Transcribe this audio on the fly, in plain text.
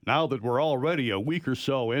Now that we're already a week or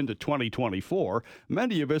so into 2024,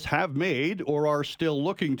 many of us have made or are still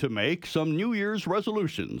looking to make some New Year's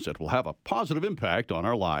resolutions that will have a positive impact on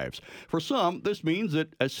our lives. For some, this means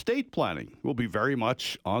that estate planning will be very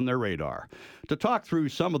much on their radar. To talk through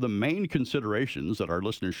some of the main considerations that our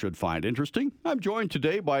listeners should find interesting, I'm joined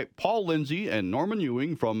today by Paul Lindsey and Norman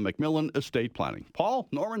Ewing from MacMillan Estate Planning. Paul,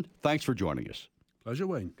 Norman, thanks for joining us. Pleasure,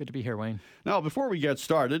 Wayne. Good to be here, Wayne. Now, before we get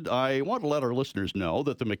started, I want to let our listeners know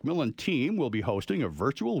that the MacMillan team will be hosting a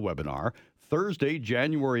virtual webinar Thursday,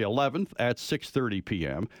 January 11th at 6:30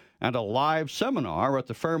 p.m. and a live seminar at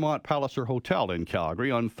the Fairmont Palliser Hotel in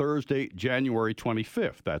Calgary on Thursday, January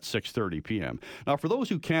 25th at 6:30 p.m. Now, for those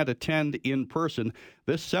who can't attend in person,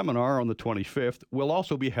 this seminar on the 25th will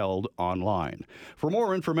also be held online. For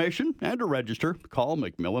more information and to register, call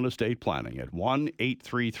MacMillan Estate Planning at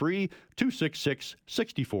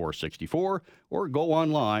 1-833-266-6464 or go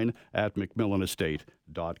online at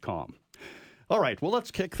macmillanestate.com. All right, well,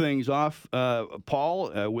 let's kick things off,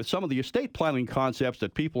 Paul, with some of the estate planning concepts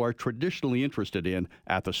that people are traditionally interested in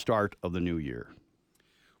at the start of the new year.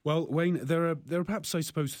 Well, Wayne, there are perhaps, I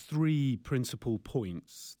suppose, three principal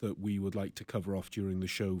points that we would like to cover off during the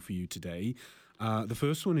show for you today. The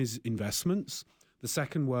first one is investments. The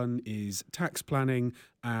second one is tax planning,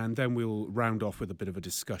 and then we'll round off with a bit of a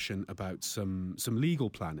discussion about some legal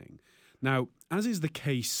planning. Now, as is the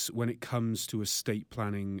case when it comes to estate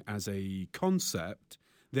planning as a concept,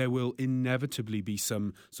 there will inevitably be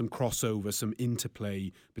some crossover, some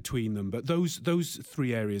interplay between them. But those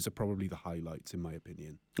three areas are probably the highlights, in my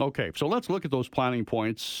opinion. Okay, so let's look at those planning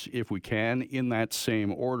points, if we can, in that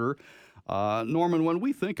same order. Norman, when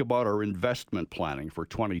we think about our investment planning for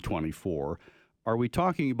 2024, are we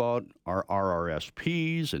talking about our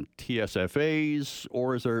RRSPs and TSFAs,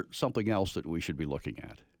 or is there something else that we should be looking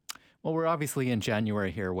at? Well, we're obviously in January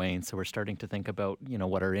here, Wayne, so we're starting to think about,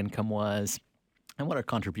 what our income was and what our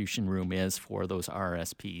contribution room is for those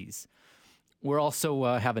RSPs. We're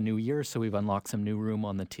also have a new year, so we've unlocked some new room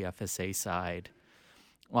on the TFSA side.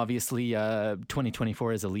 Obviously,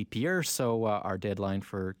 2024 is a leap year, so our deadline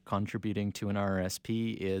for contributing to an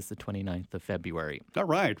RRSP is the 29th of February. All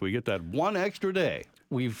right, we get that one extra day.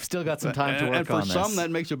 We've still got some time to work on this. And for some, that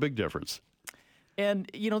makes a big difference.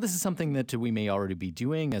 And, this is something that we may already be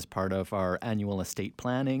doing as part of our annual estate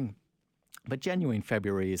planning. But January and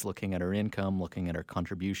February is looking at our income, looking at our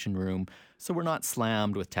contribution room, so we're not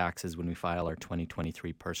slammed with taxes when we file our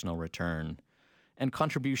 2023 personal return. And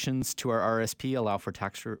contributions to our RSP allow for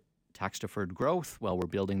tax-deferred growth while we're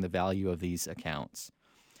building the value of these accounts.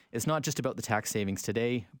 It's not just about the tax savings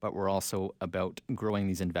today, but we're also about growing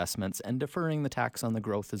these investments and deferring the tax on the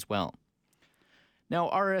growth as well. Now,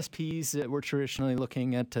 RSPs, we're traditionally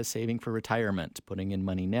looking at saving for retirement, putting in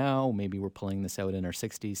money now. Maybe we're pulling this out in our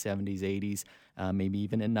 60s, 70s, 80s, maybe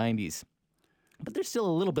even in 90s. But there's still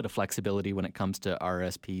a little bit of flexibility when it comes to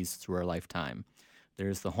RSPs through our lifetime.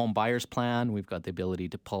 There's the home buyer's plan. We've got the ability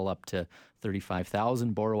to pull up to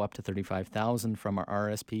 $35,000, borrow up to $35,000 from our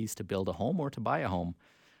RSPs to build a home or to buy a home.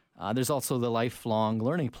 There's also the lifelong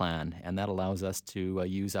learning plan, and that allows us to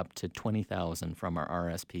use up to $20,000 from our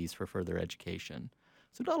RSPs for further education.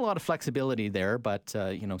 So not a lot of flexibility there, but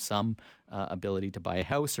some ability to buy a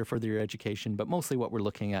house or further your education. But mostly what we're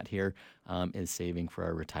looking at here is saving for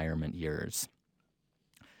our retirement years.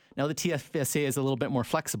 Now, the TFSA is a little bit more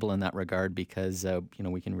flexible in that regard because,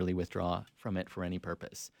 we can really withdraw from it for any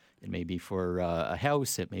purpose. It may be for a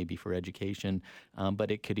house, it may be for education,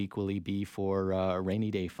 but it could equally be for a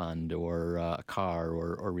rainy day fund or a car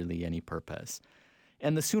or really any purpose.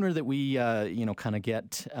 And the sooner that we, kind of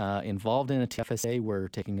get involved in a TFSA, we're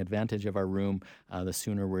taking advantage of our room, the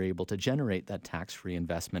sooner we're able to generate that tax-free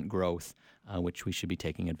investment growth, which we should be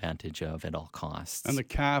taking advantage of at all costs. And the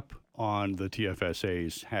cap on the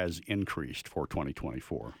TFSAs has increased for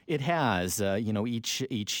 2024. It has.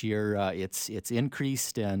 Each year it's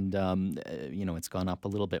increased, and it's gone up a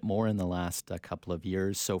little bit more in the last couple of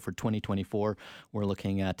years. So for 2024, we're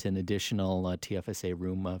looking at an additional TFSA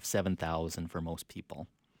room of $7,000 for most people.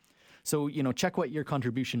 So, check what your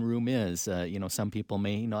contribution room is. Some people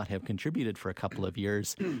may not have contributed for a couple of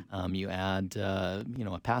years. You add, a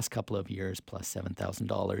past couple of years plus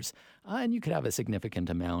 $7,000, and you could have a significant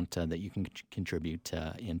amount that you can contribute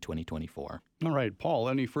in 2024. All right, Paul,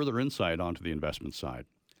 any further insight onto the investment side?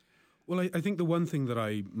 Well, I think the one thing that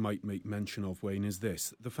I might make mention of, Wayne, is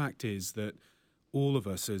this. The fact is that all of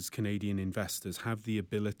us as Canadian investors have the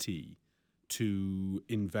ability to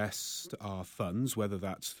invest our funds, whether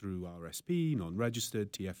that's through RSP,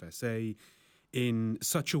 non-registered, TFSA, in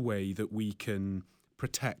such a way that we can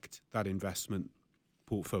protect that investment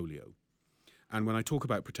portfolio. And when I talk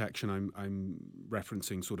about protection, I'm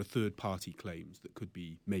referencing sort of third-party claims that could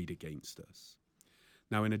be made against us.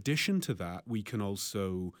 Now, in addition to that, we can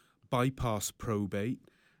also bypass probate,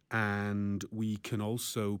 and we can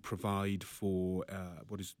also provide for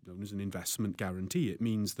what is known as an investment guarantee. It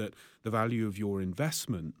means that the value of your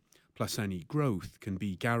investment plus any growth can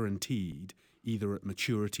be guaranteed either at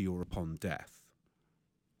maturity or upon death.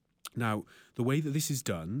 Now, the way that this is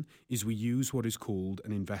done is we use what is called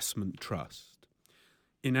an investment trust.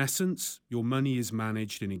 In essence, your money is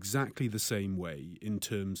managed in exactly the same way in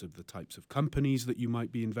terms of the types of companies that you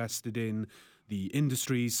might be invested in, the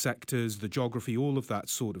industries, sectors, the geography, all of that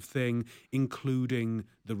sort of thing, including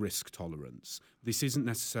the risk tolerance. This isn't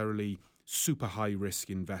necessarily super high risk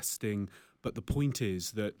investing, but the point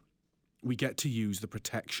is that we get to use the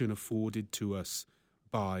protection afforded to us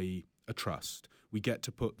by a trust. We get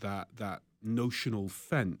to put that notional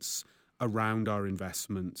fence around our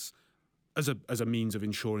investments as a means of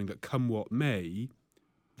ensuring that come what may,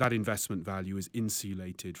 that investment value is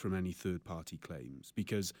insulated from any third-party claims.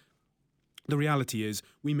 Because the reality is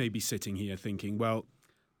we may be sitting here thinking, well,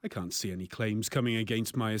 I can't see any claims coming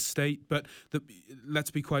against my estate, but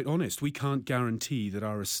let's be quite honest, we can't guarantee that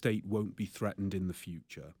our estate won't be threatened in the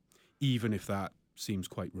future, even if that seems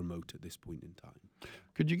quite remote at this point in time.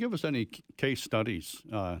 Could you give us any case studies,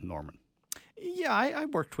 Norman? Yeah, I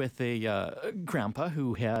worked with a grandpa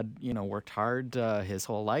who had, worked hard his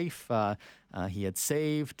whole life. He had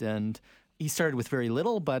saved, and he started with very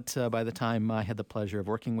little, but by the time I had the pleasure of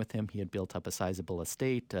working with him, he had built up a sizable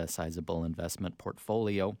estate, a sizable investment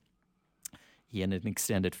portfolio. He had an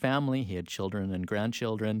extended family. He had children and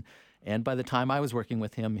grandchildren. And by the time I was working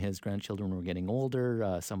with him, his grandchildren were getting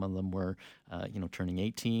older. Some of them were, turning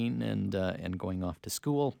 18 and going off to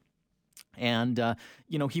school. And,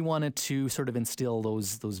 he wanted to sort of instill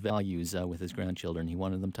those values with his grandchildren. He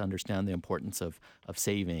wanted them to understand the importance of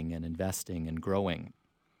saving and investing and growing.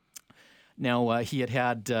 Now, he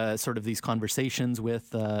had sort of these conversations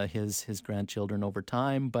with his grandchildren over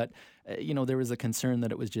time, but, there was a concern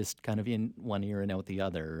that it was just kind of in one ear and out the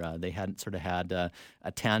other. They hadn't sort of had a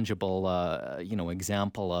tangible,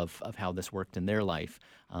 example of how this worked in their life.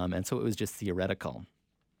 And so it was just theoretical.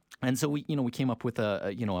 And so we came up with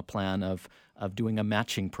a plan of doing a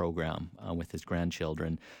matching program with his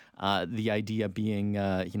grandchildren. The idea being,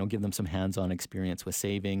 give them some hands-on experience with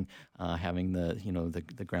saving, having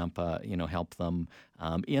the grandpa, help them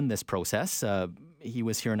in this process. He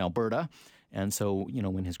was here in Alberta. And so,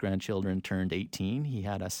 when his grandchildren turned 18, he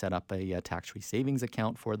had us set up a tax-free savings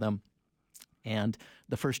account for them. And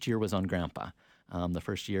the first year was on grandpa. The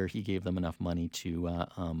first year, he gave them enough money to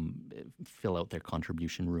fill out their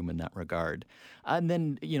contribution room in that regard. And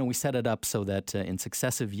then, we set it up so that in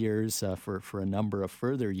successive years, for a number of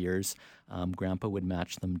further years, Grandpa would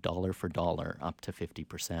match them dollar for dollar up to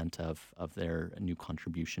 50% of their new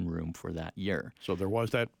contribution room for that year. So there was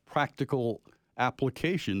that practical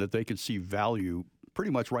application that they could see value pretty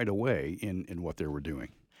much right away in what they were doing.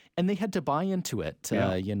 And they had to buy into it.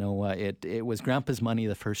 Yeah. It was Grandpa's money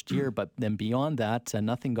the first year, but then beyond that,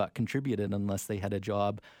 nothing got contributed unless they had a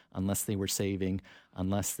job, unless they were saving,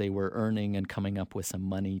 unless they were earning and coming up with some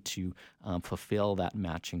money to fulfill that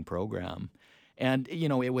matching program. And,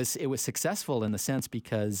 it was successful in the sense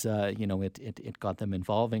because, it got them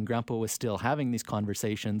involving. Grandpa was still having these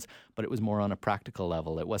conversations, but it was more on a practical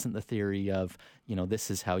level. It wasn't the theory of, this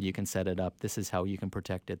is how you can set it up, this is how you can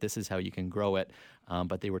protect it, this is how you can grow it.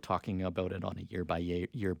 But they were talking about it on a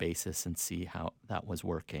year-by-year basis and see how that was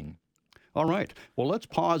working. All right. Well, let's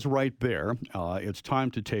pause right there. It's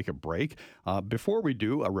time to take a break. Before we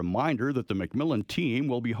do, a reminder that the MacMillan team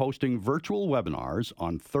will be hosting virtual webinars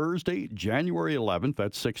on Thursday, January 11th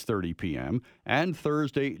at 6:30 p.m. and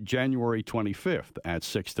Thursday, January 25th at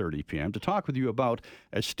 6:30 p.m. to talk with you about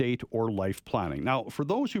estate or life planning. Now, for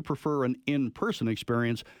those who prefer an in-person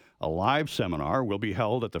experience, a live seminar will be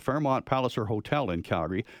held at the Fairmont Palliser Hotel in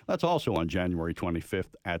Calgary. That's also on January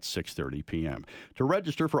 25th at 6:30 p.m. To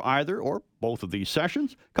register for either or both of these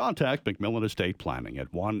sessions, contact MacMillan Estate Planning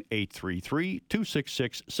at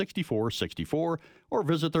 1-833-266-6464 or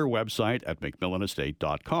visit their website at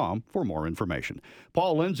macmillanestate.com for more information.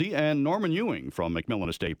 Paul Lindsey and Norman Ewing from MacMillan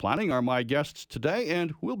Estate Planning are my guests today,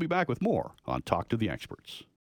 and we'll be back with more on Talk to the Experts.